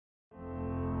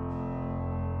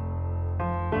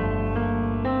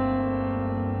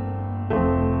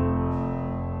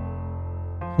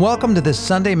Welcome to this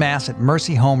Sunday Mass at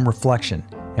Mercy Home Reflection,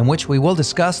 in which we will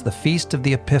discuss the Feast of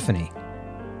the Epiphany.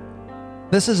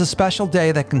 This is a special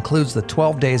day that concludes the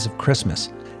 12 days of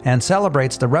Christmas and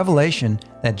celebrates the revelation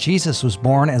that Jesus was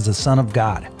born as the Son of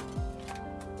God.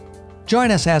 Join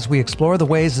us as we explore the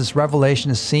ways this revelation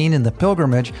is seen in the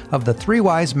pilgrimage of the three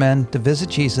wise men to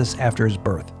visit Jesus after his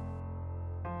birth.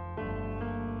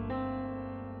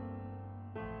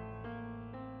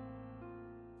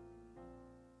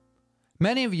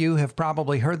 Many of you have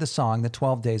probably heard the song, The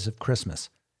 12 Days of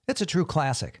Christmas. It's a true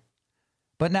classic.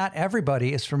 But not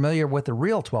everybody is familiar with the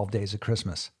real 12 days of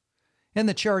Christmas. In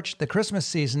the church, the Christmas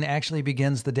season actually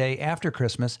begins the day after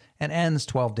Christmas and ends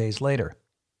 12 days later.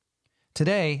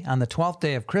 Today, on the 12th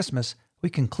day of Christmas,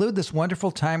 we conclude this wonderful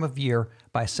time of year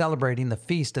by celebrating the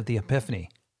Feast of the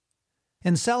Epiphany.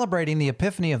 In celebrating the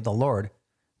Epiphany of the Lord,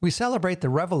 we celebrate the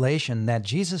revelation that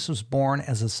Jesus was born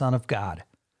as the Son of God.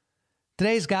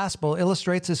 Today's Gospel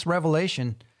illustrates this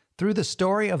revelation through the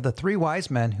story of the three wise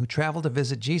men who traveled to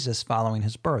visit Jesus following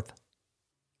his birth.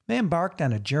 They embarked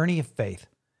on a journey of faith,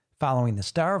 following the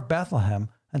Star of Bethlehem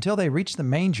until they reached the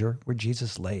manger where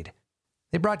Jesus laid.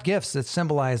 They brought gifts that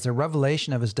symbolized their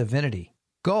revelation of his divinity: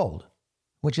 gold,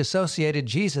 which associated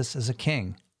Jesus as a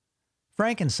king;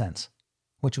 frankincense,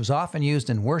 which was often used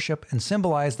in worship and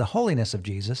symbolized the holiness of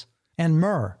Jesus; and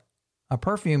myrrh, a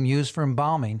perfume used for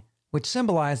embalming, which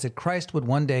symbolized that Christ would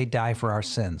one day die for our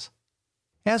sins.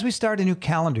 As we start a new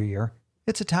calendar year,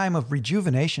 it's a time of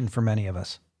rejuvenation for many of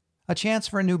us, a chance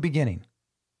for a new beginning,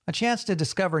 a chance to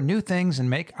discover new things and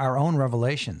make our own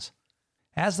revelations.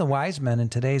 As the wise men in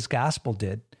today's Gospel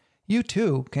did, you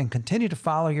too can continue to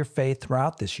follow your faith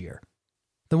throughout this year.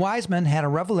 The wise men had a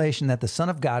revelation that the Son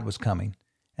of God was coming,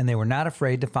 and they were not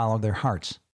afraid to follow their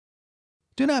hearts.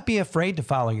 Do not be afraid to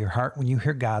follow your heart when you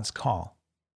hear God's call.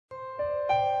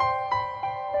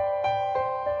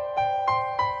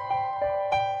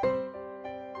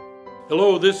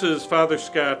 Hello, this is Father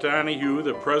Scott Donahue,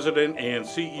 the President and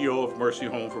CEO of Mercy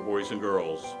Home for Boys and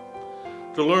Girls.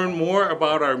 To learn more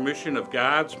about our mission of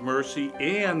God's mercy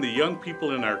and the young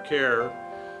people in our care,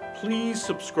 please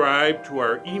subscribe to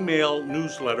our email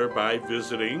newsletter by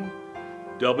visiting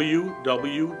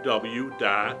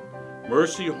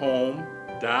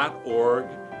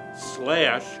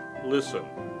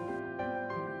www.mercyhome.org/listen.